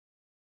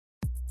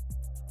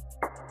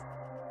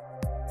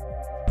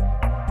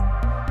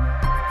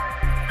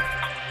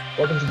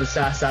Welcome to the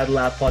SaaS Side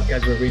Lab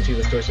podcast, where we reach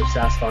the stories of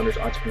SaaS founders,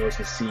 entrepreneurs,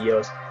 and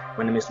CEOs.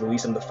 My name is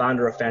Luis. I'm the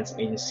founder of Phantom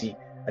Agency,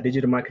 a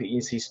digital marketing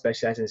agency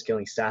specializing in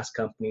scaling SaaS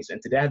companies.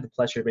 And today I have the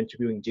pleasure of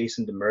interviewing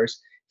Jason Demers.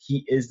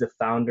 He is the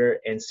founder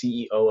and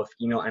CEO of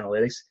Email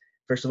Analytics.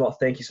 First of all,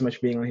 thank you so much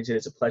for being on here today.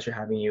 It's a pleasure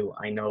having you.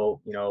 I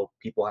know,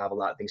 people have a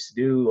lot of things to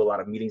do, a lot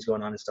of meetings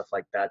going on and stuff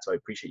like that. So I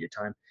appreciate your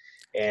time.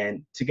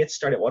 And to get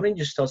started, why don't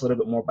you just tell us a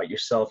little bit more about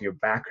yourself, your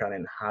background,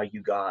 and how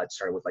you got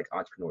started with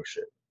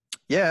entrepreneurship?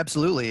 Yeah,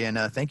 absolutely. And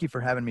thank you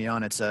for having me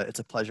on. It's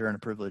a pleasure and a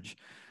privilege.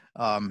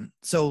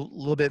 So a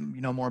little bit,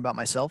 more about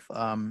myself.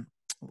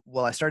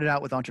 Well, I started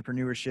out with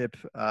entrepreneurship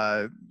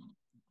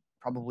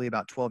probably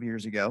about 12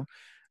 years ago.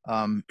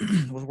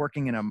 Was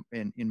working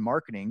in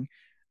marketing,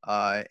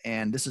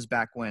 and this is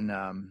back when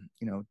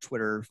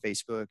Twitter,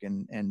 Facebook,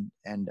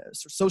 and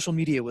social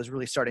media was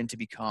really starting to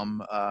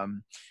become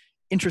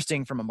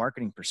interesting from a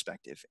marketing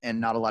perspective, and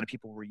not a lot of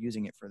people were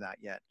using it for that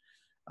yet.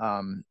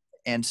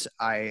 And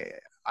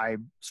I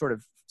sort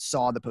of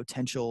saw the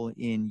potential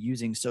in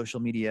using social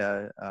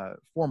media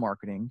for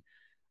marketing.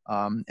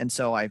 And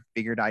so I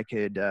figured I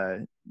could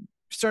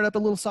start up a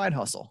little side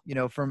hustle,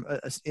 from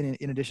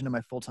in addition to my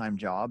full-time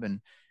job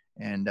and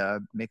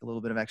make a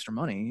little bit of extra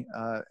money,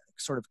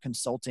 sort of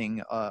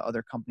consulting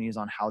other companies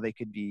on how they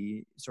could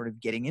be sort of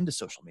getting into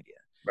social media.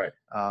 Right.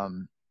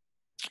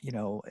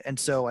 And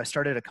so I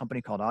started a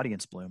company called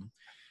Audience Bloom.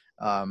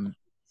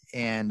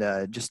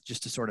 And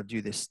just to sort of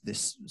do this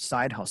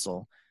side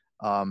hustle.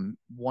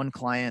 One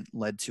client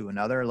led to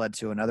another,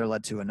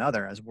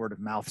 as word of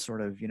mouth sort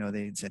of,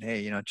 they said,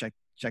 hey,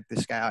 check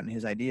this guy out and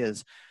his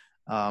ideas.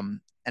 And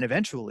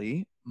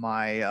eventually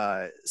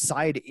my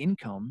side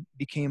income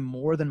became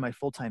more than my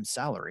full-time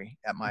salary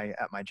at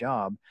my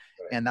job.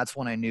 Right. And that's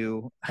when I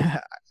knew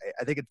I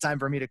think it's time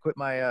for me to quit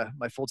my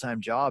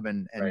full-time job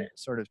and Right.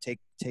 sort of take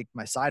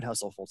my side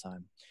hustle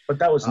full-time. But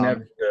that was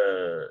never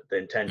the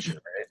intention,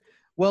 right?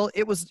 Well,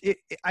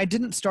 I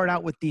didn't start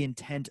out with the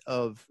intent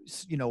of,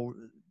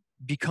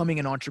 becoming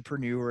an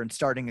entrepreneur and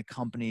starting a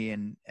company.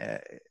 And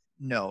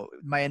no,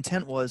 my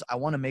intent was I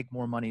want to make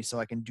more money so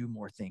I can do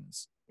more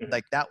things. Mm-hmm.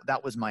 Like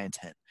that was my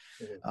intent.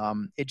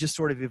 Mm-hmm. It just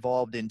sort of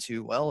evolved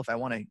into, well, if I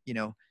want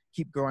to,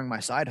 keep growing my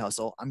side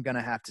hustle, I'm going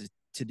to have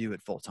to do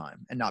it full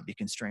time and not be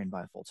constrained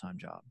by a full-time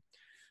job.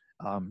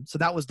 So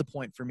that was the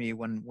point for me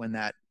when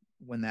that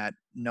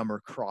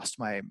number crossed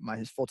my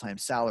full-time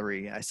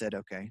salary. I said,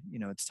 okay,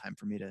 it's time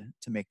for me to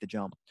make the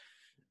jump.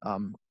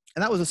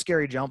 And that was a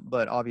scary jump,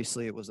 but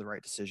obviously it was the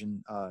right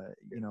decision. I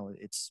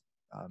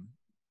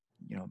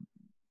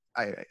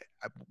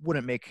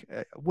wouldn't make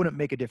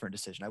a different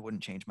decision. I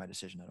wouldn't change my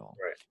decision at all.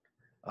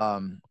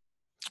 Right.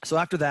 So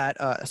after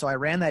that, so I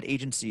ran that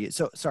agency.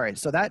 So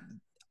that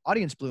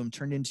Audience Bloom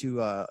turned into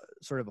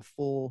sort of a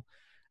full,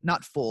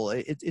 not full.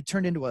 It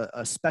turned into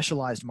a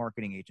specialized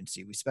marketing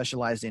agency. We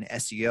specialized in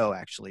SEO,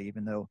 actually,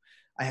 even though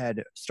I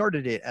had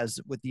started it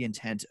with the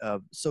intent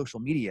of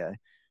social media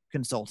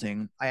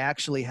consulting. I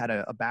actually had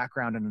a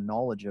background and a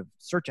knowledge of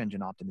search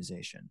engine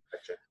optimization.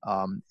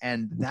 Gotcha.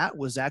 And that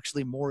was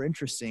actually more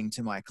interesting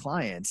to my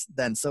clients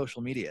than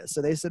social media.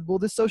 So they said, well,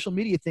 this social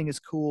media thing is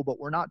cool, but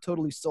we're not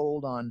totally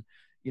sold on,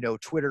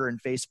 Twitter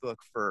and Facebook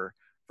for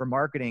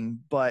marketing,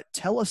 but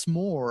tell us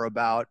more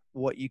about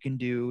what you can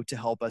do to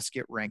help us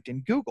get ranked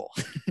in Google.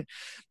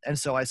 And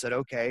so I said,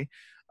 okay.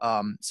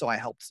 So I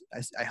helped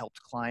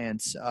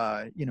clients,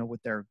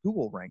 with their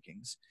Google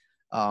rankings.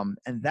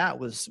 And that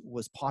was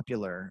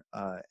popular.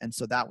 And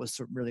so that was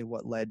really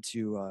what led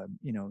to,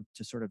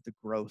 to sort of the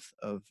growth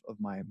of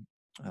my,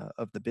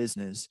 of the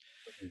business.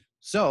 Mm-hmm.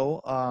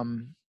 So,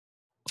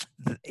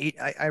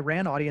 I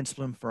ran Audience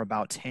Bloom for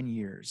about 10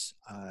 years,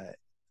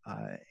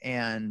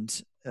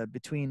 and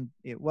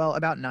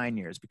about 9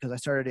 years, because I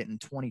started it in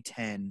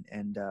 2010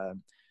 and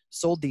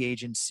sold the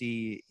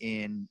agency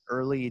in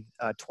early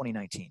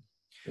 2019.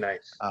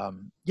 Nice.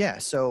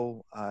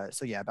 So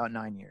about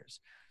 9 years.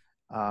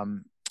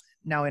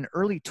 Now, in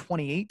early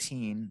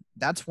 2018,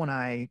 that's when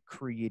I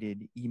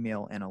created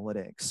Email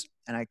Analytics,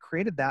 and I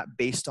created that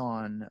based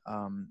on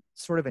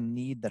sort of a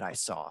need that I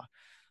saw.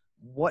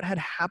 What had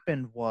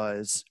happened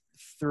was,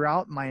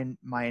 throughout my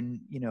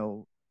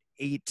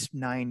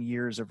 8-9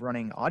 years of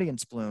running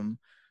Audience Bloom,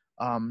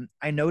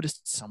 I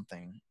noticed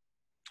something.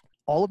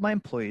 All of my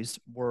employees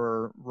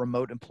were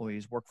remote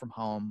employees, work from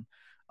home,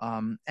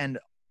 and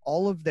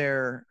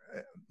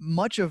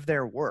much of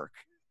their work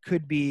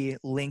could be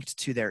linked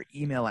to their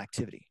email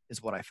activity,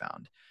 is what I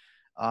found.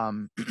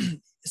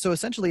 So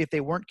essentially, if they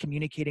weren't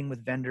communicating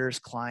with vendors,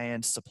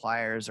 clients,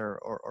 suppliers,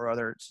 or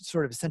other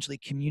sort of essentially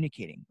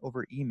communicating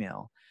over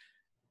email,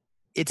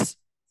 it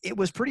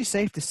was pretty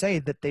safe to say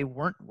that they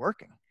weren't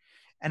working.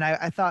 And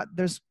I thought,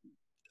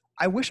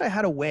 I wish I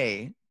had a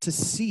way to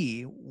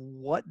see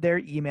what their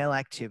email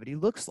activity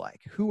looks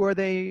like. Who are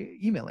they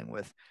emailing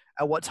with?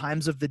 At what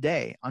times of the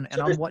day? On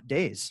what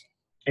days?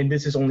 And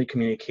this is only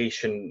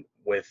communication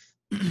with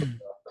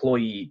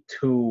employee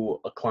to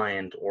a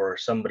client or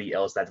somebody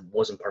else that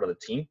wasn't part of the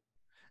team?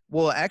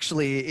 Well,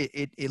 actually,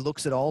 it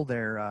looks at all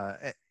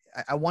their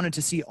I wanted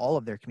to see all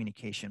of their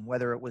communication,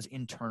 whether it was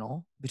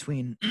internal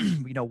between,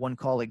 one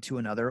colleague to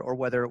another, or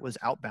whether it was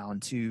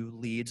outbound to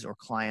leads or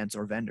clients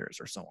or vendors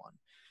or so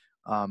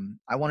on.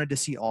 I wanted to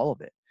see all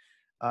of it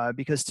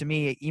because to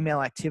me,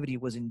 email activity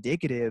was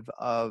indicative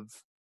of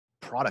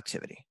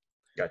productivity.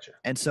 Gotcha.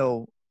 And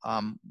so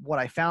what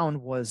I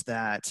found was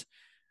that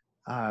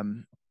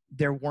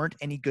there weren't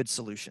any good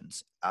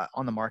solutions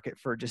on the market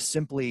for just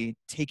simply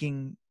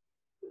taking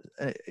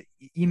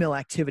email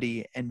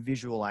activity and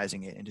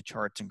visualizing it into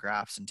charts and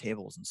graphs and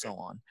tables and so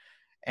on.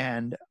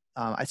 And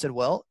I said,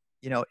 well,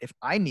 if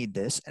I need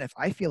this and if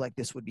I feel like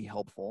this would be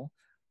helpful,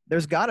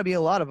 there's got to be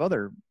a lot of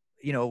other,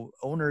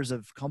 owners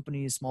of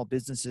companies, small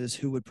businesses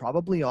who would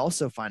probably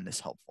also find this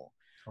helpful.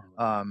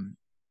 I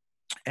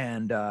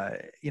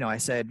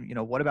said,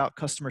 what about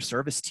customer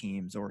service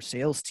teams or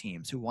sales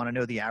teams who want to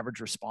know the average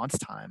response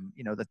time,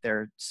 that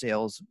their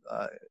sales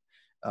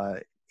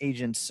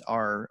agents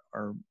are,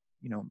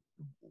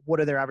 what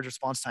are their average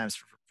response times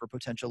for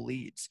potential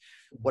leads?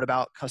 What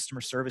about customer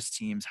service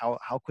teams?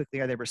 How quickly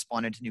are they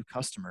responding to new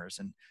customers?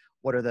 And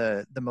what are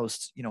the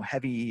most,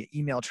 heavy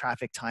email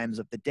traffic times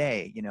of the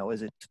day?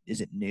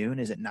 Is it noon?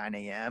 Is it 9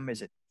 a.m.?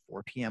 Is it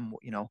 4 p.m.?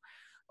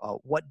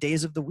 What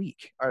days of the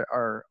week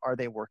are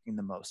they working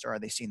the most, or are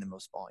they seeing the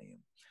most volume?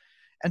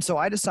 And so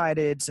I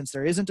decided, since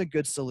there isn't a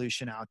good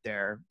solution out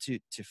there to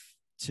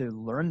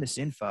learn this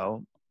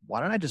info, why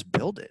don't I just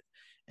build it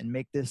and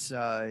make this,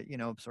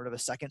 sort of a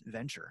second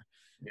venture?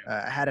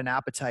 Yeah. I had an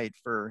appetite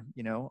for,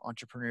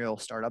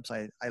 entrepreneurial startups.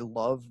 I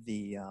love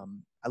the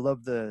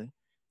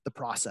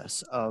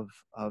process of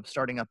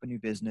starting up a new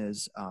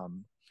business.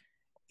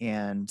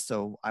 And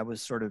so I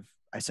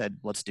said,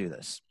 let's do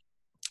this.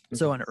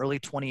 So in early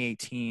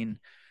 2018,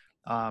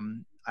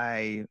 in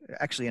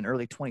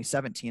early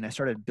 2017, I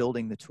started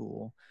building the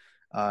tool.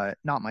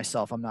 Not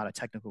myself, I'm not a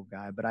technical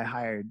guy, but I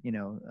hired,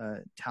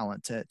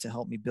 talent to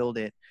help me build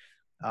it.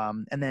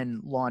 And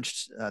then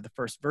launched the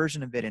first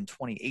version of it in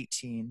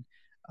 2018,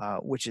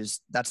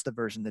 that's the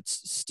version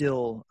that's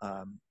still,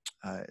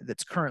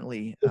 that's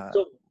currently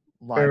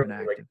live and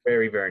active. Like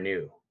very, very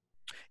new.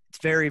 It's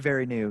very,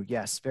 very new.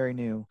 Yes, very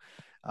new.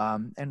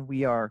 And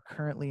we are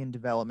currently in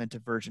development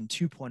of version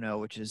 2.0,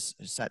 which is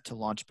set to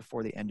launch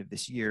before the end of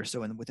this year.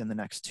 So within the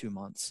next 2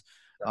 months,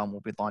 we'll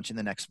be launching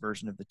the next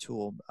version of the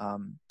tool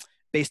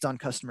based on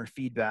customer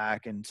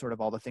feedback and sort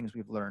of all the things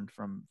we've learned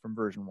from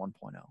version 1.0.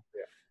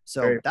 Yeah.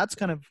 So that's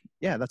kind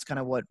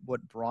of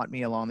what brought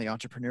me along the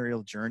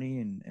entrepreneurial journey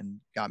and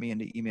got me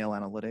into email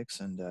analytics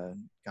and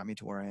got me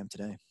to where I am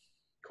today.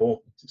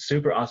 Cool.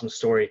 Super awesome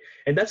story.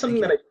 And that's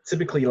something that I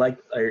typically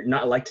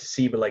not like to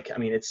see, but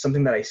it's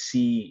something that I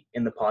see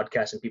in the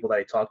podcast and people that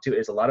I talk to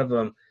is a lot of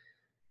them,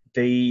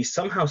 they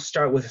somehow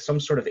start with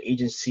some sort of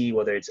agency,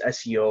 whether it's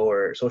SEO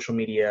or social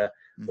media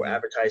or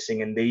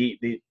advertising. And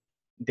they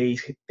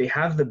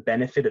have the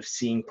benefit of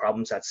seeing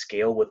problems at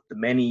scale with the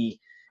many,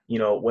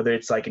 whether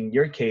it's like in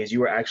your case, you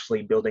were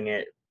actually building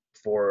it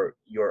for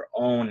your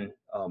own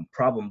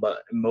problem,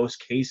 but in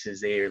most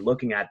cases they are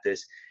looking at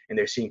this and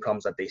they're seeing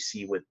problems that they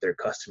see with their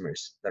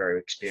customers that are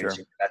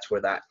experiencing. Sure. That's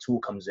where that tool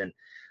comes in.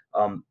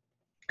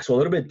 So a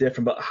little bit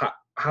different, but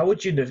how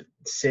would you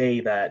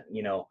say that,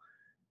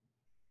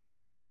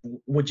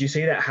 would you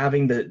say that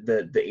having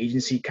the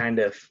agency kind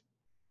of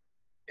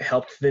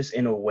helped this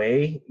in a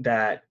way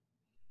that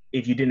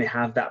if you didn't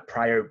have that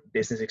prior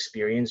business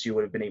experience, you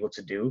would have been able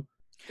to do?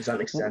 Does that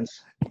make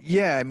sense?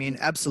 Yeah, I mean,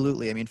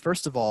 absolutely. I mean,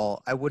 first of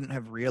all, I wouldn't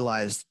have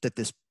realized that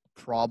this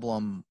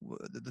problem,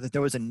 that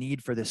there was a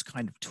need for this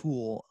kind of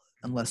tool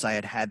unless I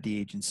had the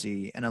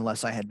agency and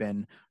unless I had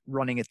been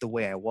running it the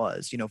way I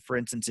was. For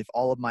instance, if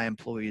all of my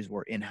employees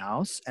were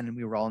in-house and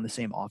we were all in the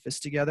same office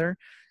together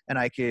and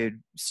I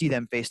could see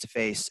them face to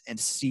face and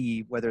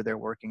see whether they're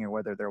working or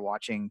whether they're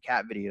watching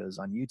cat videos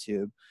on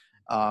YouTube,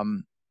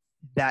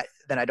 then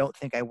I don't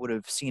think I would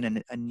have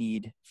seen a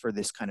need for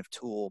this kind of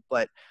tool.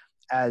 But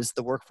as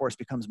the workforce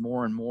becomes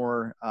more and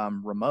more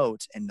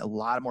remote and a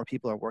lot more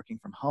people are working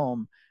from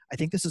home, I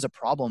think this is a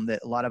problem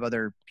that a lot of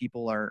other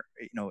people are,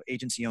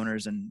 agency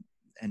owners and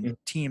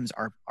teams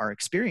are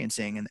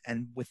experiencing.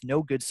 And with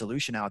no good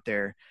solution out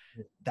there,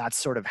 that's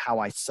sort of how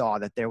I saw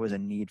that there was a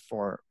need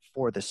for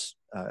this,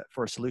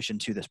 for a solution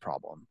to this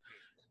problem.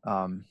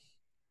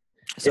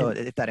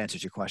 If that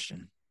answers your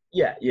question.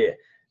 Yeah. Yeah.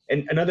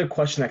 And another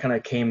question that kind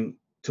of came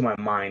to my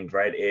mind,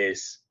 right,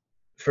 is,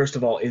 first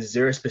of all, is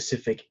there a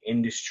specific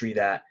industry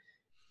that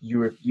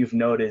you've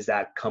noticed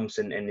that comes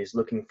in and is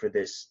looking for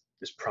this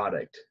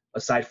product,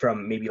 aside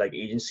from maybe like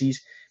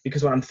agencies?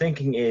 Because what I'm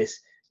thinking is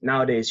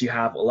nowadays you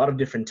have a lot of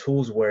different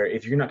tools where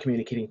if you're not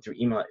communicating through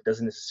email, it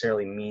doesn't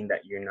necessarily mean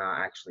that you're not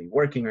actually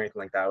working or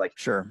anything like that. Like,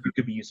 sure, you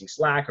could be using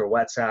Slack or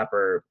WhatsApp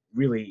or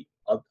really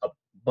a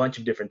bunch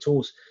of different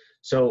tools.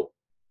 So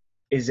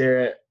is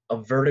there a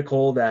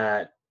vertical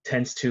that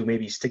tends to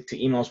maybe stick to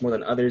emails more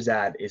than others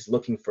that is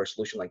looking for a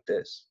solution like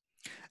this?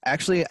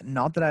 Actually,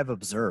 not that I've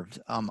observed.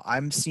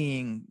 I'm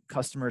seeing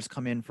customers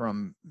come in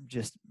from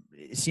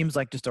it seems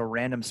like just a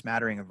random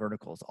smattering of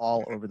verticals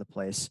all over the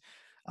place.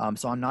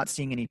 So I'm not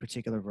seeing any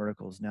particular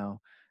verticals, no.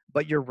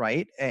 But you're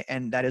right,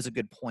 and that is a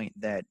good point.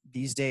 That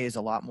these days,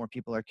 a lot more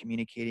people are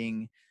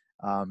communicating,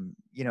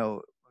 you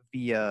know,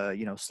 via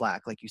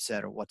Slack, like you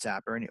said, or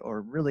WhatsApp,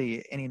 or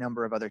really any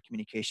number of other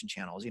communication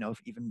channels. You know,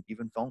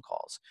 even phone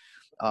calls.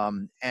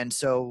 And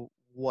so,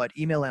 what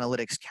email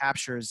analytics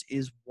captures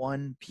is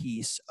one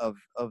piece of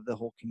the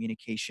whole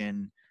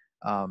communication,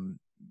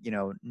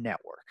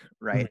 network, Mhm.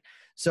 right?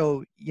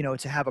 So,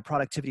 to have a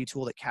productivity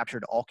tool that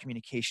captured all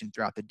communication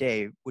throughout the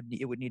day would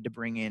need to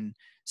bring in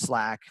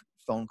Slack,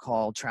 phone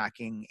call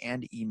tracking,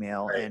 and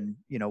email, Right. and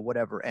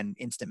whatever, and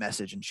instant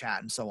message and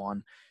chat and so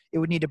on. It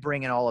would need to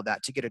bring in all of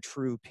that to get a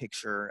true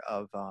picture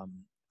of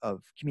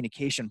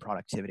communication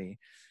productivity.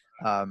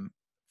 Um,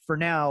 for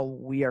now,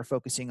 we are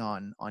focusing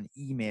on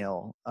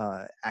email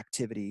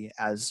activity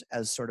as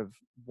sort of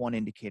one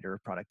indicator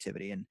of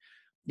productivity. And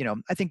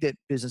I think that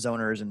business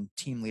owners and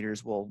team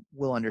leaders will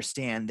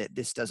understand that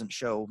this doesn't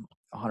show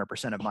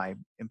 100% of my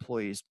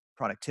employees'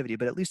 productivity,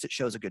 but at least it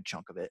shows a good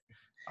chunk of it.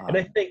 And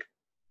I Um, think,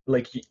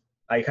 like,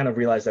 I kind of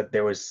realized that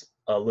there was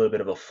a little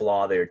bit of a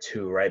flaw there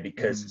too, right?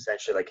 Because mhm.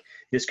 essentially, like,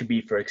 this could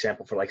be, for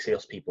example, for like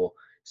salespeople.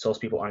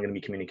 Salespeople aren't going to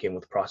be communicating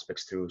with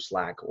prospects through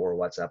Slack or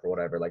WhatsApp or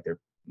whatever. Like, they're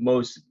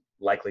most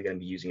likely going to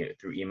be using it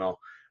through email.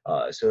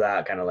 So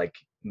that kind of like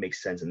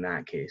makes sense in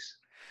that case.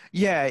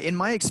 Yeah, in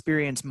my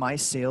experience, my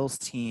sales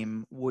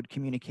team would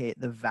communicate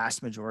the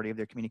vast majority of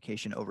their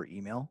communication over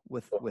email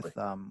with Totally.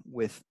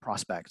 with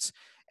prospects.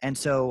 And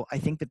so I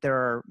think that there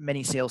are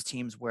many sales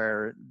teams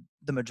where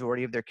the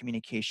majority of their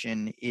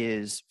communication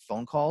is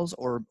phone calls,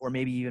 or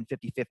maybe even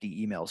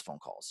 50-50 emails, phone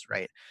calls,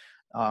 right?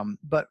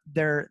 But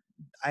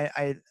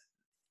I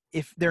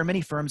if there are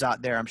many firms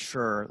out there, I'm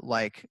sure,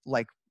 like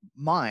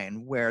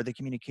mine, where the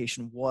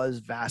communication was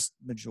vast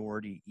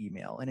majority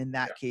email. And in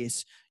that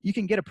case, you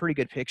can get a pretty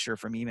good picture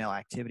from email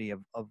activity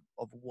of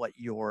what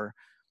your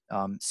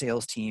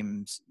sales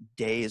team's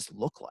days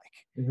look like.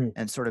 Yeah.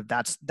 And sort of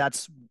that's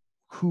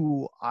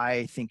who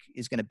I think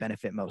is going to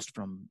benefit most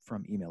from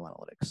email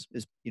analytics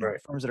is,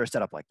 Right. firms that are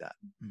set up like that.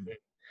 Mhm.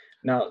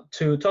 Now,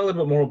 to talk a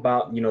little bit more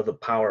about, the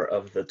power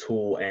of the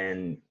tool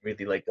and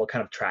really like what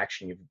kind of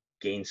traction you've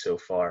gained so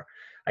far.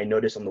 I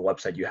noticed on the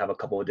website you have a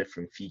couple of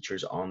different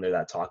features on there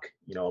that talk,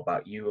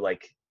 about you,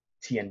 like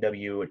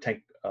TNW or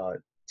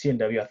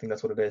TNW, I think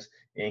that's what it is,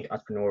 Inc.,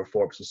 Entrepreneur,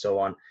 Forbes, and so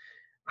on.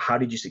 How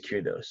did you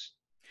secure those?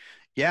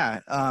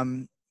 Yeah.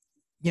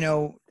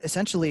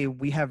 Essentially,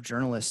 we have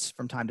journalists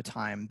from time to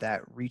time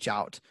that reach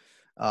out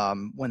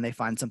when they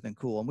find something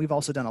cool, and we've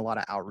also done a lot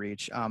of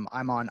outreach. I'm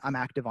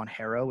active on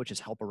HARO, which is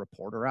Help a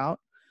Reporter Out.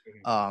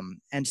 Mhm.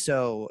 And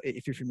so,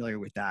 if you're familiar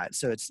with that,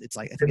 so it's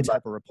like, I think Heard it's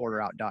about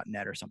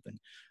helpareporterout.net or something.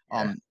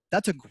 Yeah.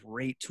 That's a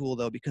great tool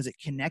though, because it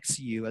connects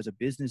you as a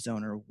business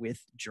owner with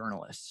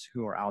journalists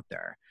who are out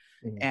there.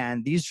 Mhm.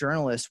 And these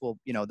journalists will,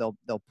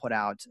 they'll put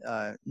out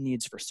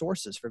needs for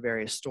sources for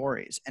various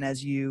stories, and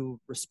as you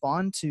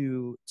respond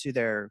to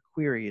their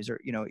queries, or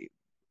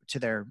to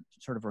their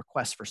sort of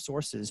requests for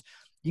sources,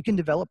 you can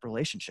develop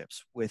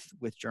relationships with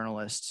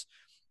journalists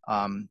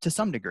to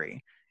some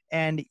degree.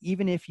 And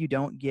even if you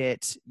don't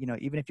get,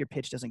 even if your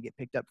pitch doesn't get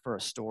picked up for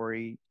a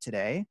story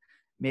today,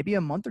 maybe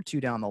a month or two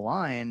down the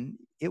line,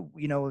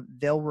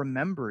 they'll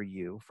remember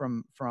you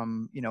from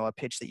a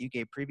pitch that you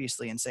gave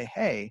previously and say,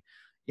 hey,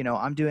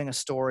 I'm doing a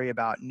story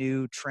about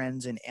new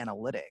trends in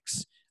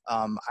analytics.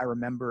 I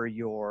remember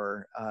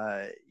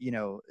that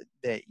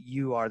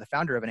you are the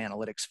founder of an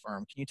analytics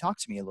firm. Can you talk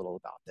to me a little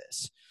about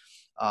this?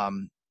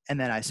 And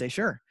then I say,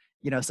 sure.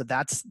 So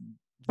that's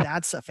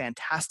a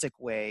fantastic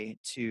way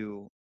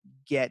to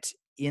get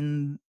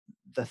in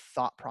the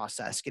thought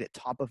process, get it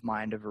top of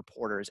mind of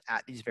reporters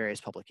at these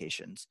various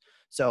publications.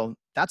 So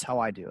that's how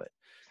I do it.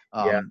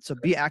 Yeah. So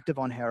be active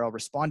on HARO,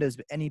 respond to as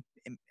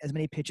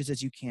many pitches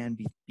as you can,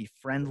 be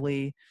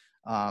friendly,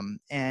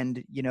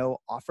 and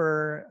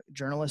offer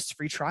journalists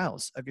free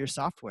trials of your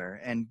software.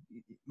 And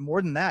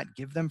more than that,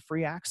 give them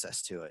free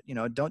access to it.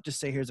 Don't just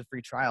say, here's a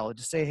free trial.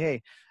 Just say,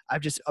 hey,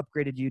 I've just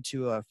upgraded you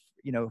to a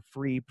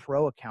free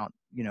pro account,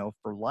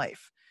 for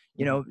life.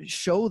 Mhm.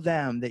 Show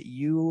them that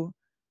you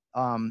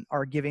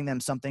are giving them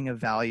something of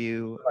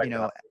value, I like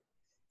that.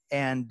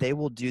 and they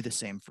will do the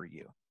same for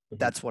you. Mhm.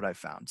 That's what I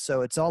found.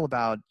 So it's all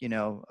about, give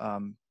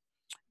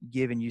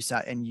and you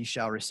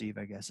shall receive,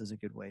 I guess, is a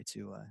good way Yeah.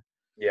 to put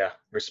it.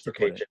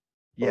 Reciprocation.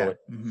 Yeah.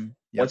 Totally.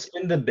 Yep. What's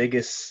been the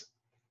biggest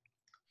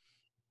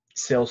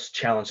sales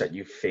challenge that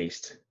you've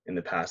faced in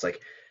the past?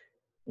 Like,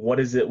 what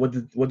is it? What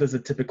does a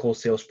typical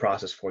sales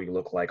process for you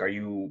look like? Are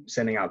you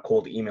sending out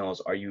cold emails?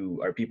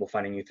 Are people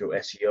finding you through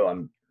SEO?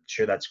 I'm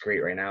sure that's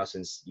great right now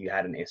since you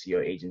had an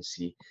SEO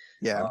agency.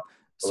 Yeah. Uh,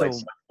 but like, So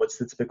what's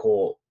the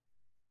typical,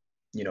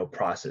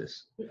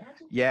 process?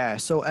 Yeah.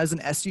 So as an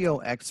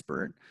SEO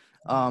expert,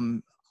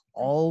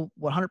 all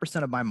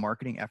 100% of my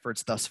marketing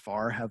efforts thus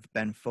far have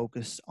been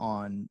focused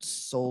on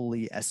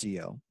solely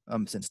SEO.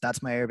 Since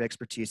that's my area of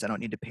expertise, I don't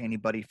need to pay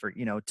anybody for,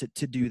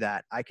 to do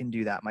that. I can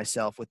do that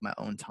myself with my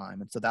own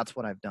time. And so that's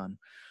what I've done.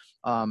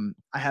 I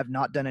have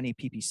not done any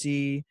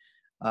PPC,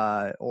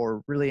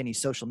 or really any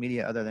social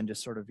media other than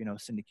just sort of,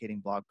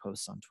 syndicating blog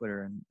posts on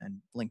Twitter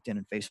and LinkedIn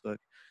and Facebook.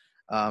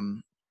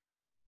 Um,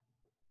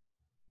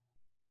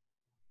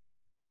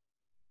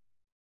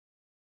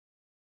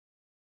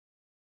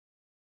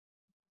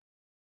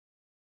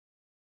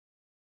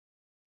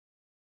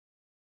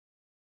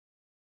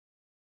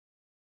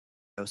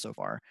 so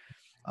far.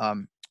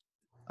 Um,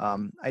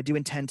 I do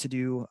intend to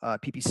do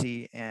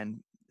PPC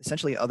and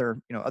essentially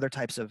other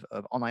types of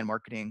online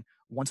marketing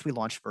once we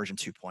launch version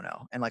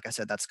 2.0. And like I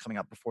said, that's coming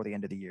up before the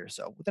end of the year.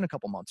 So within a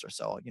couple months or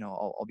so,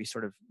 I'll be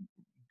sort of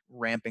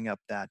ramping up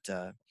that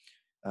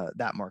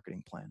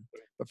marketing plan.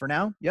 But for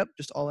now, yep,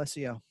 just all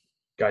SEO.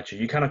 Gotcha.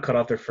 You kind of cut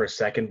off there for a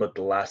second, but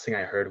the last thing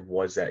I heard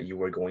was that you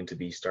were going to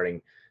be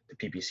starting the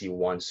PPC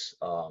once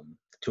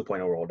 2.0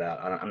 rolled out.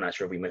 I'm not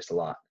sure if we missed a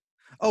lot.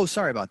 Oh,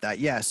 sorry about that.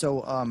 Yeah.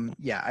 So,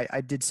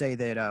 I did say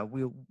that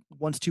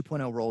once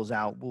 2.0 rolls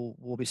out,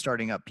 we'll be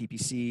starting up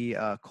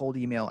PPC, cold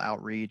email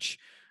outreach.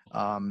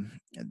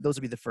 Those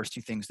will be the first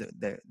two things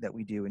that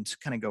we do, and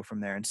kind of go from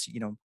there and see,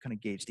 kind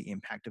of gauge the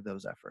impact of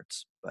those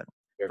efforts. But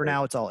for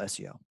now, it's all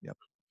SEO. Yep.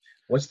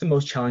 What's the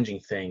most challenging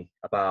thing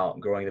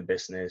about growing the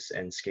business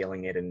and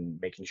scaling it and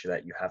making sure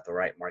that you have the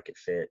right market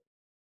fit?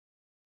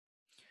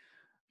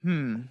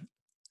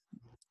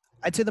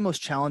 I'd say the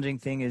most challenging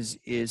thing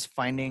is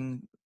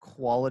finding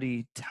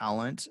quality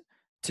talent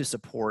to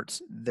support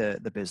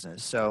the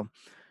business. So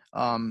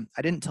I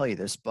didn't tell you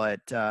this, but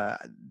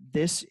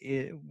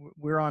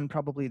we're on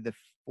probably the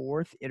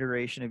fourth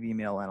iteration of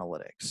email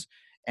analytics.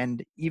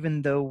 And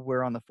even though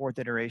we're on the fourth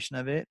iteration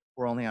of it,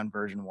 we're only on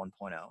version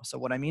 1.0. So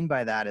what I mean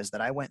by that is that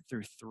I went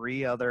through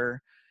 3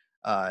 other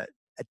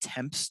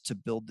attempts to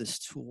build this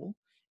tool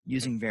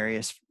using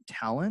various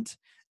talent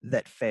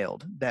that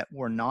failed, that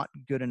were not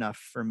good enough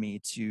for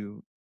me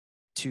to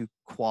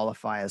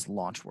qualify as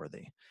launch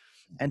worthy.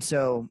 And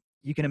so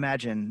you can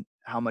imagine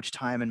how much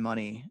time and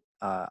money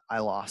I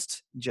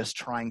lost just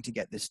trying to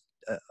get this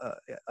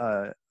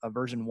a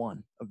version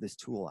 1 of this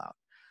tool out.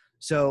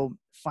 So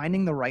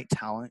finding the right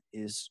talent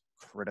is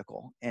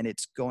critical, and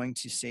it's going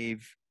to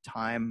save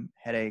time,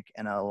 headache,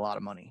 and a lot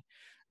of money.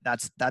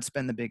 That's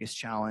been the biggest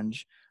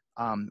challenge.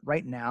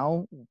 Right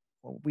now,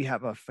 we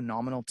have a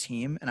phenomenal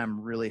team, and I'm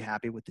really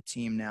happy with the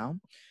team now.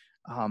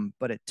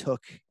 But it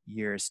took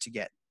years to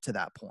get to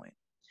that point.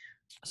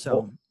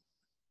 So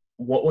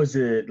what was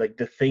it, like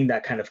the thing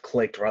that kind of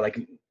clicked, right? Like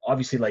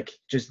obviously like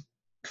just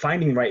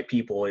finding the right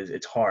people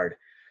it's hard.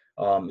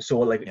 So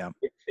like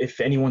if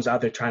anyone's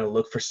out there trying to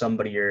look for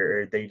somebody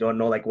or they don't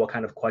know like what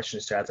kind of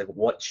questions to ask, like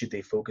what should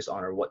they focus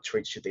on or what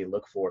traits should they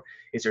look for?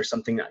 Is there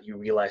something that you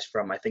realized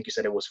from, I think you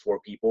said it was 4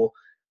 people,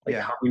 like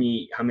how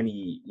many,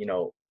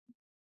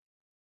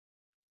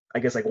 I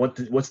guess like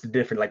what's the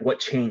difference? Like what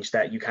changed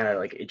that you kind of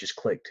like, it just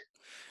clicked?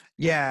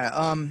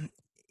 Yeah.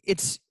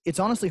 It's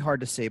honestly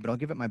hard to say, but I'll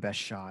give it my best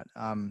shot.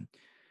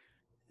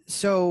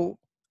 So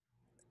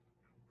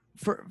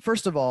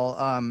first of all,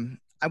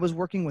 I was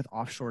working with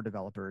offshore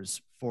developers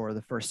for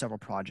the first several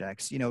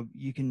projects.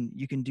 You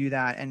can do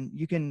that, and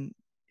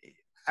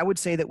I would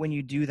say that when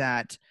you do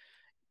that,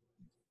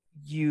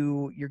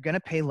 you're going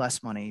to pay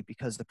less money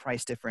because the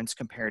price difference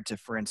compared to,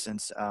 for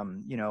instance,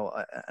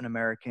 an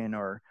American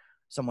or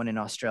someone in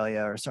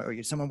Australia or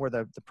someone where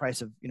the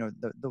price of,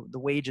 the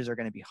wages are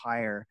going to be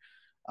higher.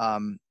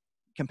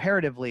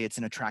 Comparatively, it's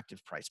an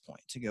attractive price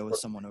point to go with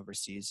someone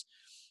overseas.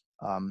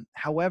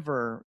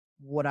 However,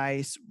 what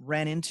I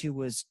ran into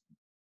was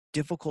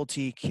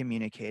difficulty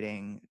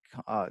communicating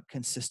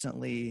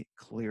consistently,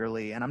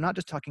 clearly. And I'm not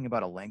just talking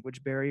about a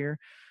language barrier.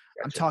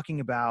 Gotcha. I'm talking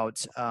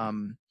about,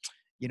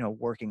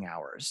 working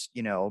hours.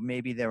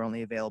 Maybe they're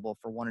only available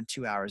for 1 or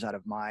 2 hours out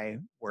of my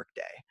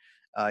workday,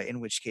 in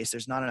which case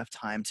there's not enough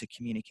time to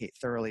communicate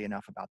thoroughly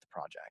enough about the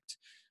project.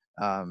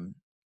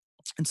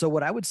 And so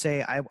what I would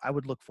say I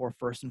would look for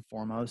first and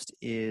foremost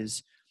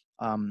is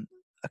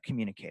a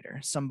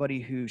communicator,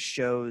 somebody who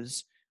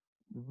shows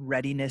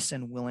readiness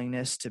and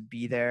willingness to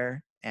be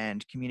there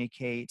and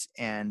communicate,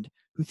 and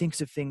who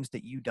thinks of things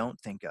that you don't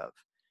think of,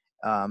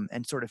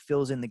 and sort of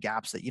fills in the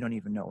gaps that you don't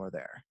even know are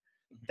there.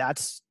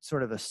 That's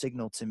sort of a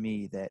signal to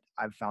me that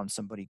I've found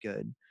somebody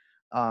good.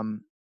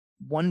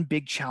 One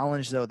big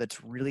challenge, though,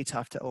 that's really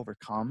tough to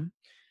overcome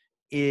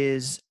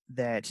is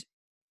that,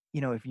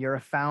 if you're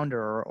a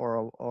founder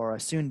or a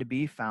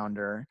soon-to-be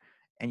founder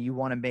and you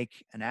want to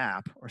make an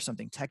app or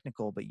something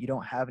technical, but you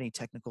don't have any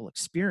technical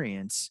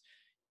experience,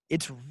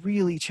 it's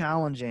really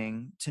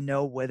challenging to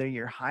know whether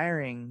you're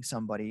hiring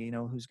somebody,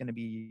 who's going to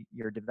be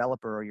your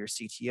developer or your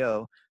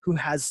CTO, who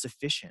has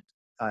sufficient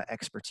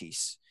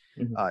expertise,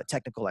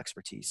 technical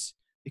expertise.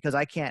 Because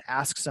I can't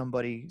ask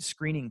somebody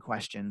screening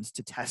questions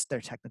to test their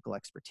technical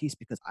expertise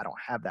because I don't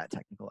have that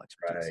technical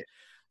expertise. Right.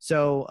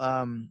 So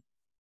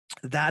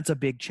that's a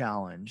big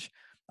challenge.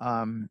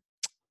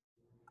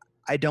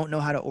 I don't know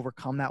how to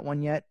overcome that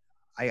one yet.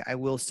 I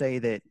will say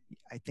that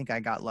I think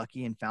I got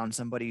lucky and found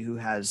somebody who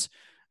has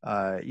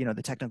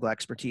the technical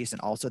expertise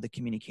and also the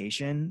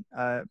communication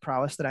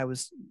prowess that I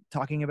was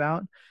talking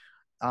about.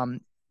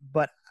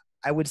 But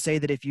I would say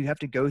that if you have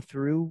to go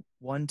through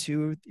 1,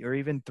 2, or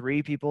even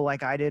 3 people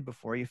like I did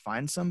before you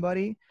find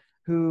somebody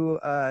who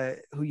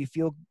you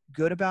feel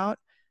good about,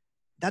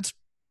 that's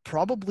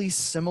probably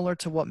similar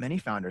to what many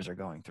founders are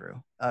going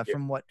through.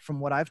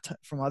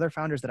 From other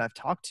founders that I've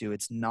talked to,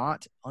 it's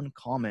not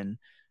uncommon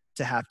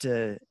to have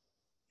to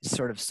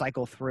sort of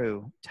cycle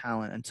through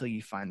talent until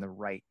you find the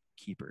right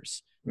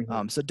keepers.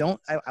 Mhm. So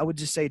I would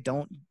just say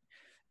don't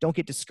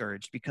get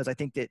discouraged, because I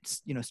think that,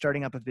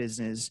 starting up a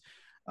business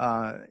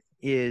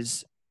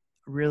is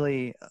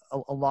really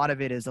a lot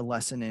of it is a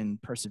lesson in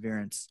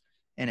perseverance.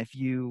 And if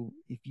you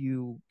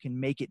can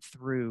make it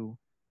through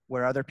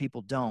where other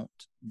people don't,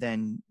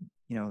 then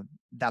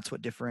that's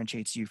what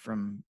differentiates you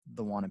from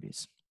the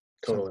wannabes.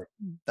 So Totally.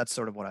 that's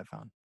sort of what I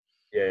found.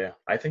 Yeah, yeah.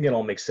 I think it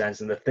all makes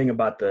sense. And the thing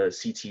about the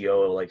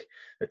CTO, like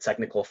the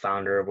technical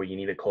founder, where you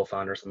need a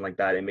co-founder or something like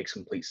that, it makes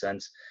complete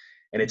sense.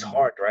 And it's Mhm.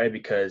 hard, right?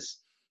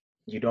 Because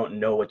you don't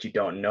know what you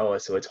don't know,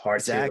 so it's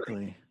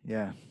Exactly.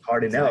 Yeah,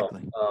 hard to know.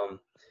 exactly.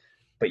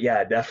 But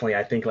yeah, definitely,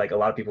 I think like a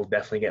lot of people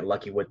definitely get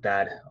lucky with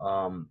that.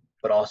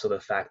 But also the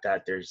fact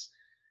that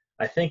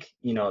I think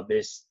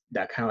there's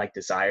that kind of like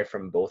desire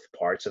from both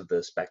parts of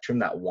the spectrum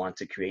that want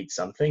to create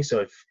something. So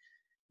if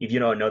you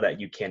don't know that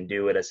you can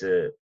do it as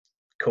a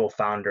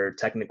co-founder,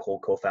 technical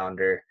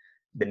co-founder,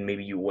 then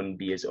maybe you wouldn't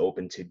be as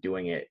open to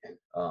doing it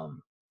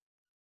um,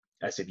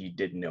 as if you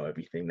did know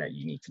everything that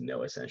you need to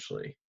know,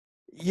 essentially.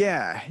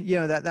 Yeah,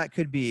 that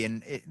could be,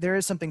 and there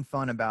is something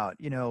fun about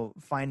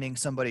finding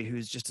somebody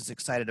who's just as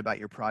excited about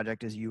your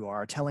project as you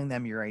are, telling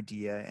them your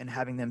idea, and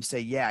having them say,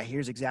 "Yeah,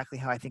 here's exactly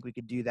how I think we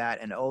could do that,"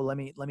 and "Oh, let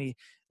me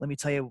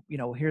tell you,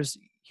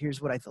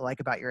 here's what I like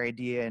about your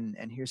idea,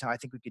 and here's how I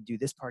think we could do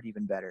this part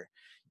even better."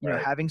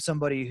 Right. Having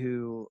somebody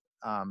who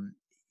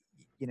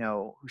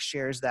who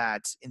shares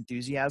that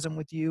enthusiasm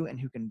with you and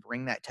who can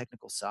bring that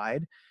technical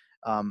side,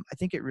 I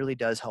think it really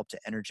does help to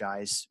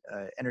energize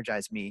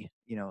me,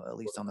 at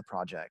least on the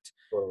project.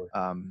 Totally.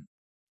 Um,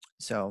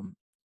 so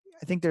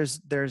I think there's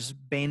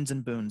banes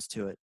and boons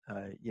to it,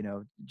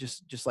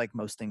 just like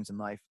most things in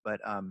life. But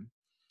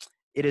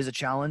it is a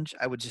challenge.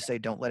 I would just say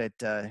don't let it,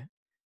 to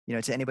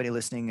anybody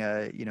listening,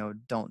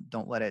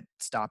 don't let it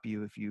stop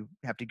you if you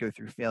have to go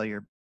through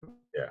failure.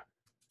 Yeah.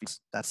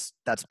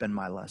 That's been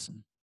my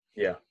lesson.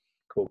 Yeah.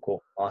 Cool.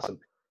 Cool. Awesome.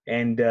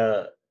 And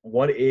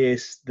what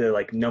is the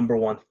like number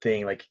one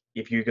thing? Like,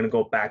 if you're gonna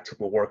go back to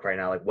work right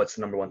now, like, what's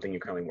the number one thing you're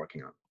currently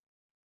working on?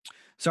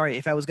 Sorry,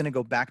 if I was going to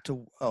go back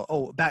to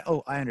back.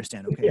 Oh, I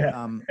understand. Okay.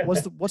 Yeah.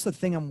 What's the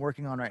thing I'm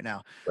working on right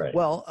now? Right.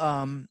 Well,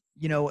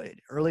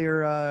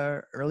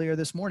 earlier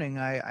this morning,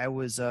 I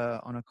was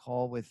on a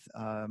call with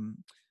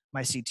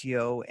my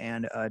CTO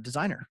and a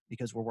designer,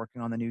 because we're working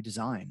on the new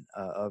design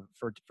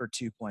for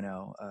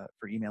 2.0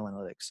 for email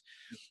analytics.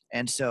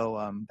 And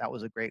so that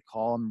was a great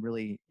call. I'm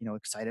really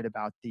excited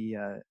about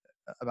the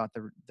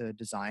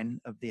design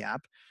of the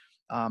app.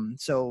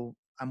 So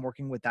I'm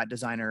working with that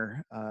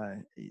designer.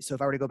 So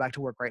if I were to go back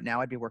to work right now,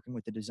 I'd be working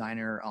with the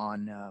designer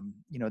on,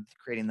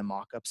 creating the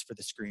mock-ups for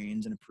the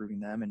screens and improving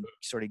them and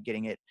sort of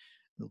getting it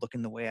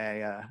looking the way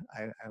I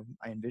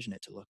envision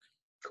it to look.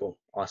 Cool.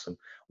 Awesome.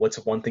 What's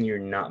one thing you're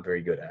not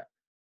very good at?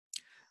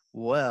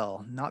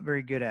 Well, not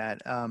very good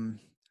at.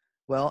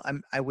 Well,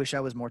 I wish I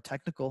was more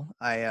technical.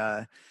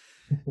 I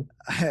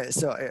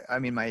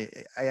mean, I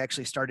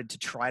actually started to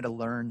try to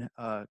learn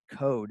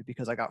code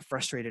because I got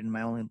frustrated in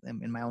my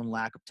own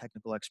lack of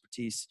technical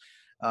expertise,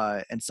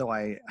 and so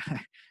I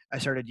I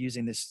started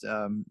using this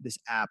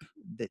app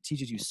that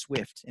teaches you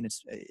Swift, and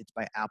it's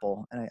by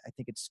Apple, and I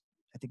think it's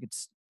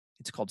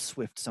called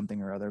Swift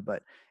something or other,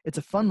 but it's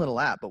a fun little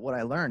app. But what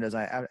I learned as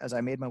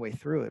I made my way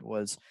through it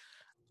was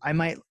I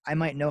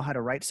might know how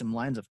to write some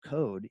lines of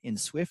code in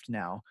Swift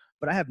now,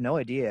 but I have no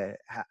idea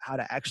how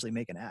to actually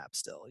make an app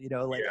still.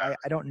 Like Yeah.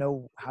 I don't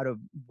know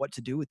what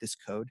to do with this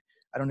code.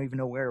 I don't even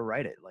know where to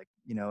write it. Like,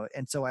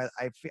 and so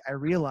I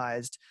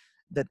realized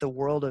that the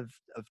world of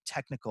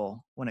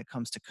technical when it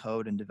comes to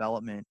code and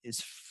development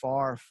is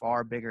far,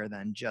 far bigger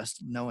than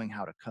just knowing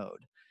how to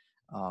code.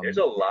 There's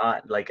Um, a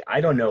lot. Like,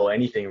 I don't know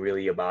anything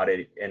really about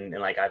it, and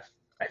like I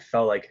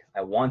felt like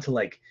I want to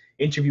like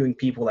interviewing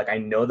people. Like, I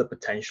know the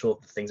potential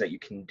of the things that you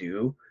can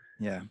do.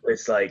 yeah.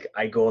 It's like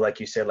I go, like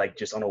you said, like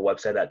just on a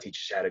website that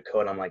teaches you how to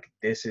code. I'm like,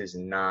 this is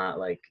not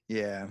like,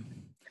 Yeah.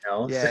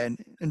 so, Yeah,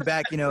 and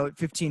back,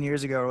 15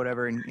 years ago or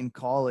whatever in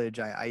college,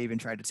 I even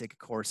tried to take a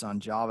course on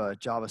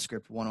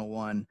JavaScript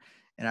 101.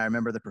 And I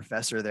remember the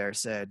professor there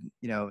said,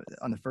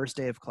 on the first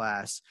day of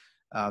class,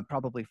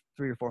 probably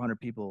 300 or 400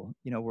 people,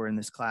 were in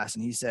this class.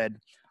 And he said,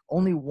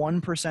 only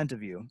 1%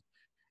 of you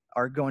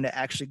are going to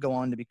actually go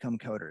on to become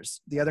coders.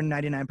 The other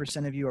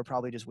 99% of you are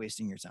probably just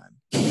wasting your time.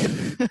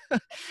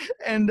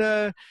 And,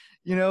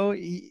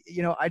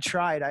 I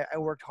tried. I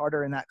worked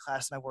harder in that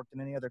class than I worked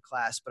in any other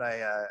class, but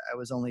I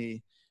was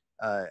only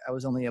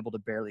able to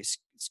barely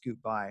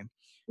scoot by.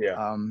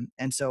 yeah,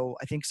 And so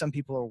I think some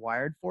people are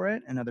wired for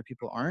it and other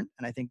people aren't.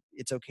 And I think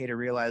it's okay to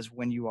realize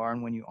when you are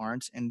and when you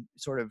aren't. And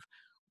sort of,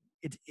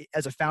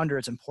 as a founder,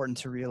 it's important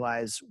to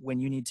realize when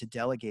you need to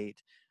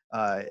delegate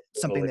something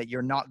totally. that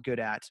you're not good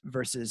at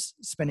versus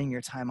spending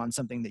your time on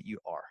something that you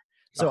are.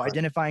 So 100.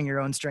 identifying your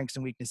own strengths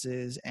and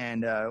weaknesses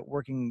and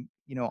working,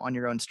 on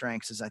your own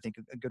strengths is, I think,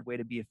 a good way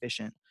to be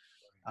efficient.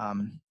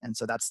 And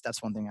so that's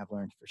one thing I've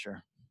learned for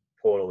sure.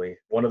 Totally.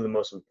 One of the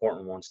most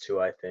important ones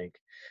too, I think.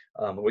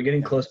 We're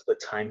getting Yeah. close to the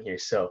time here.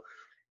 So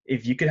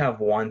if you could have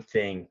one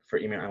thing for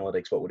email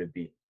analytics, what would it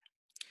be?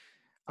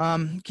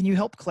 Can you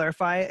help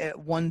clarify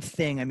one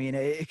thing? I mean,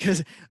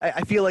 because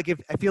I feel like if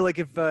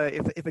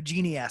a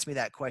genie asked me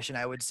that question,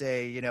 I would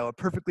say, you know, a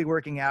perfectly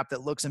working app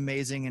that looks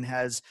amazing and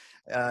has,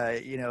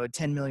 you know,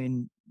 10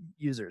 million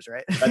users,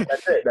 right?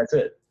 That's it. That's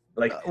it.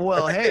 Like,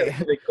 Well, that's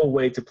hey. a cool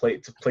way to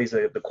place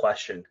the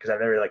question, because I've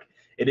never like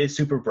it is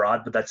super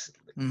broad, but that's like,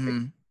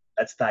 Mm-hmm.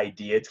 that's the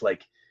idea, to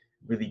like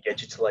really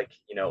get you to like,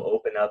 you know,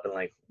 open up and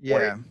like,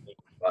 what are you Yeah. thinking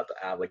about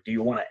the app? Like, do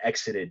you want to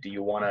exit it? Do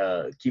you want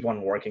to keep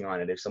on working on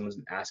it? If someone's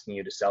asking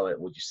you to sell it,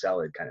 would you sell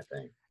it, kind of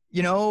thing?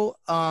 You know,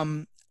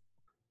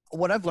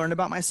 what I've learned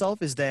about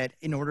myself is that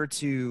in order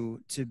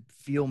to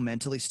feel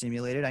mentally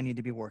stimulated, I need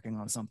to be working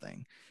on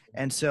something.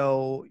 And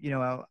so, you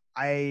know,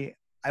 I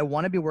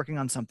want to be working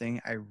on something.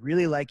 I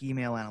really like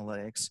email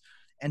analytics.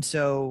 And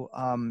so,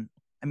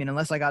 I mean,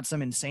 unless I got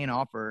some insane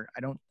offer, I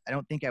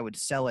don't think I would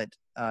sell it.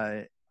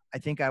 I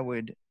think I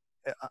would,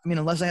 I mean,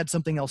 unless I had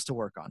something else to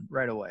work on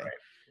right away.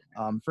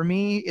 Right. For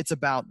me, it's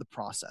about the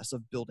process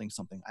of building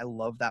something. I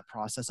love that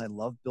process. I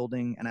love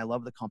building, and I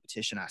love the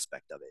competition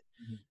aspect of it.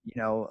 Mhm. You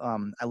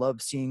know, I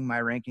love seeing my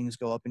rankings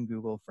go up in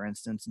Google, for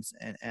instance,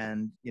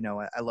 and you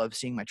know, I love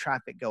seeing my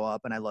traffic go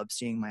up, and I love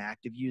seeing my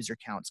active user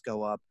counts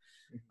go up.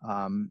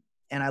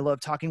 And I love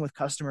talking with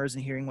customers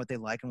and hearing what they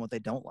like and what they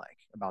don't like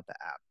about the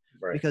app,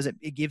 Right. because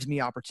it gives me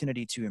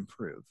opportunity to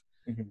improve,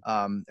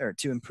 Mhm. or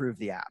to improve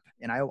the app.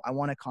 And I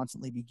want to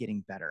constantly be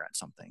getting better at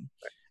something.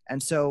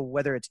 And so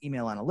whether it's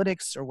email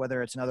analytics or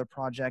whether it's another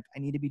project, I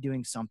need to be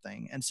doing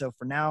something. And so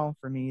for now,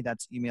 for me,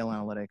 that's email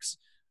analytics.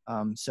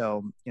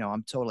 So, you know,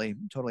 I'm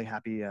totally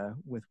happy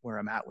with where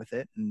I'm at with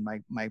it. And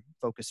my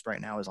focus right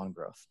now is on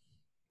growth.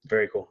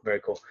 Very cool.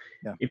 Very cool.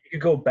 Yeah. If you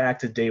could go back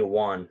to day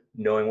one,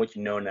 knowing what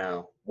you know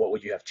now, what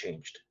would you have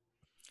changed?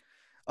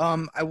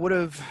 I would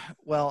have,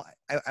 well,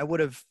 I would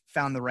have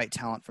found the right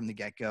talent from the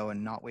get-go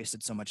and not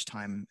wasted so much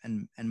time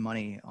and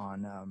money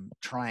on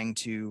trying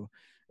to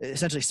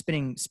essentially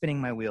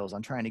spinning my wheels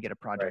on trying to get a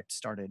Right. project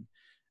started.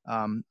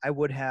 I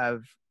would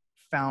have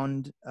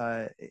found,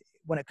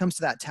 when it comes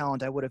to that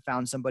talent, I would have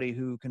found somebody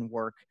who can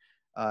work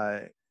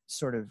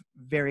sort of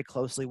very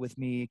closely with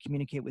me,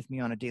 communicate with me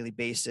on a daily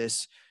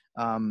basis,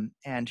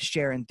 and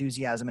share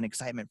enthusiasm and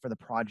excitement for the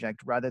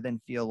project rather than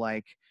feel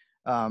like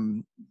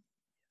an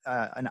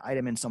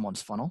item in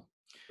someone's funnel.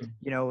 Mhm.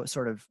 You know,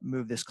 sort of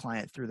move this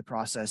client through the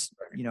process.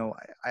 Right. You know,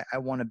 I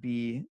want to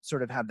be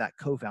sort of have that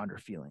co-founder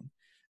feeling.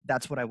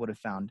 That's what I would have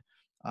found.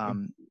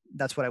 Mhm.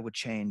 That's what I would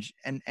change.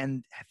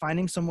 And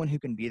finding someone who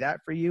can be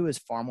that for you is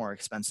far more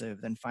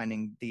expensive than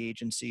finding the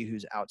agency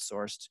who's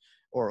outsourced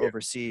or Yeah.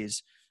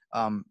 overseas.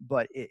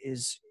 But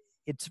it's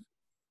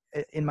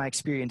in my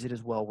experience, it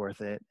is well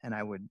worth it. And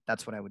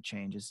that's what I would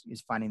change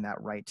is finding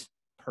that right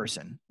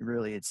person.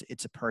 Really,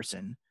 it's a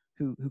person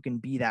who can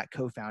be that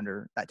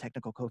co-founder, that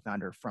technical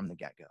co-founder from the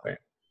get-go. Right.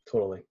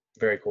 Totally.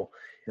 Very cool.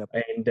 Yep.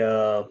 And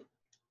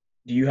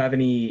do you have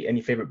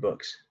any favorite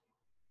books?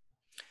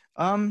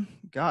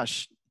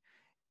 Gosh,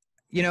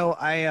 you know,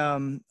 I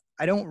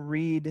don't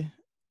read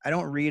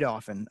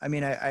often. I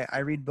mean, I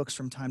read books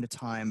from time to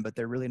time, but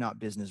they're really not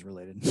business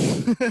related.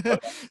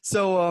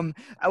 So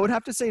I would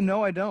have to say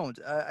no, I don't.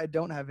 I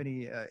don't have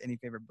any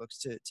favorite books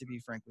to be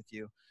frank with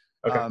you.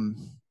 Okay.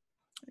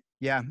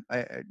 Yeah,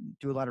 I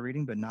do a lot of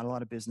reading, but not a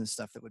lot of business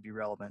stuff that would be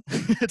relevant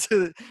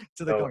to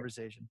the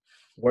conversation.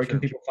 Where can Sure.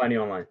 people find you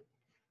online?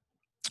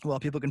 Well,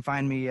 people can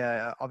find me,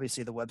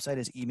 obviously the website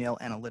is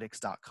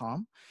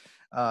emailanalytics.com.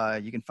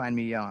 You can find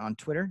me on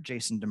Twitter,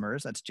 Jason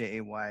Demers, that's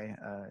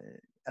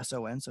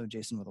JAYSON, so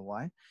Jason with a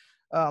Y.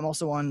 I'm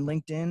also on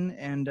LinkedIn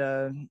and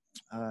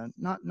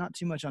not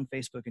too much on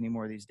Facebook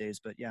anymore these days,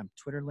 but yeah,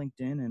 Twitter,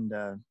 LinkedIn, and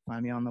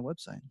find me on the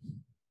website.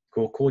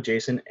 Cool,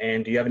 Jason.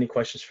 And do you have any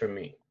questions for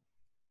me?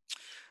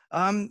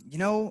 You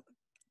know,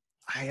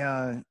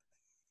 I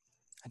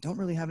don't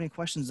really have any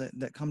questions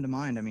that come to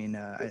mind. I mean,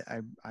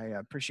 I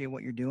appreciate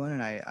what you're doing,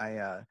 and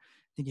I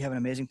think you have an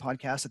amazing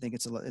podcast. I think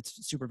it's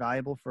super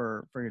valuable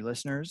for your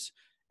listeners,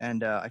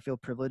 and I feel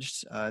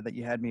privileged that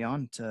you had me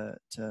on to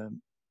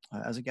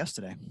as a guest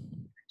today.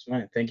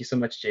 Fine. Thank you so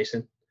much,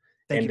 Jason.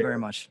 Thank you very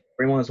much.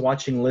 For everyone who's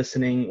watching,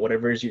 listening,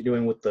 whatever it is you're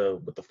doing with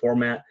the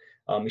format,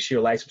 make sure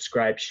you like,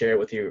 subscribe, share it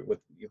with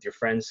your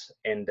friends,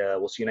 and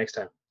we'll see you next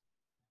time.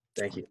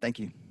 Thank you. Thank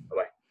you. Bye-bye.